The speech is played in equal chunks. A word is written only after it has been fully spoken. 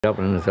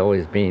Dublin has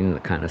always been the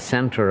kind of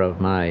centre of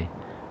my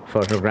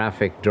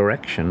photographic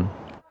direction.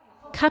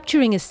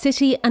 Capturing a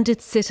city and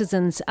its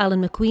citizens,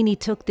 Alan McQueenie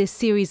took this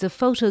series of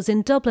photos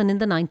in Dublin in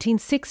the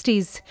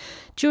 1960s.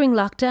 During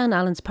lockdown,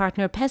 Alan's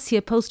partner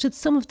Pessia posted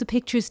some of the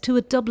pictures to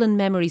a Dublin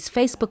Memories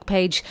Facebook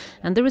page,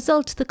 and the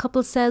result, the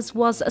couple says,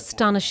 was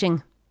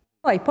astonishing.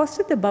 I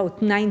posted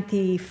about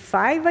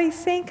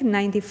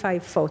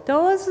 95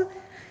 photos,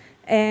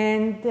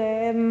 and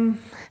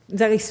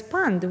the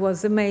response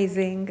was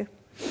amazing.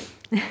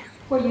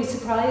 Were you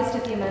surprised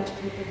at the amount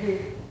of people who...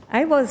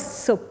 I was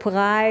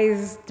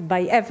surprised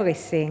by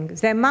everything.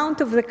 The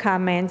amount of the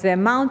comments, the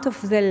amount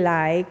of the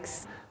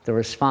likes. The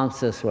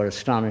responses were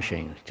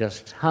astonishing.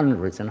 Just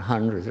hundreds and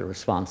hundreds of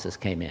responses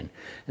came in.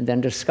 And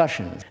then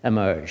discussions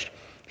emerged.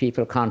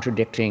 People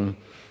contradicting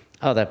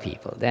other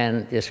people.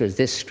 Then this was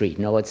this street.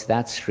 No, it's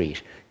that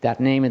street. That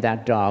name of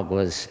that dog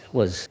was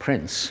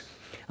Prince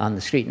on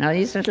the street. Now,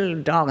 he's a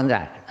little dog and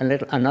that.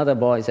 Another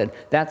boy said,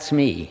 that's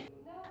me.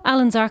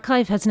 Alan's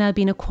archive has now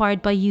been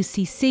acquired by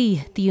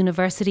UCC. The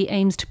university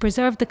aims to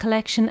preserve the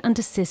collection and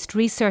assist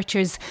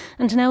researchers.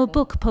 And now a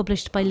book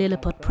published by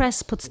Lilliput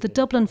Press puts the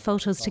Dublin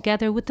photos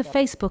together with the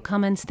Facebook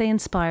comments they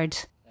inspired.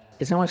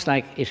 It's almost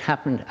like it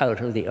happened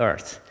out of the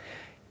earth.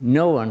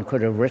 No one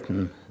could have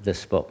written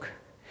this book.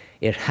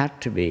 It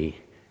had to be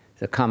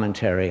the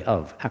commentary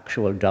of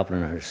actual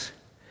Dubliners.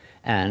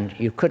 And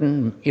you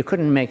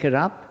couldn't make it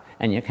up,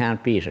 and you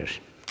can't beat it.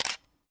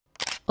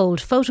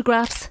 Old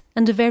photographs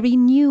and a very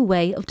new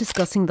way of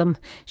discussing them.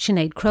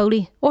 Sinead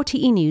Crowley,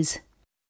 RTE News.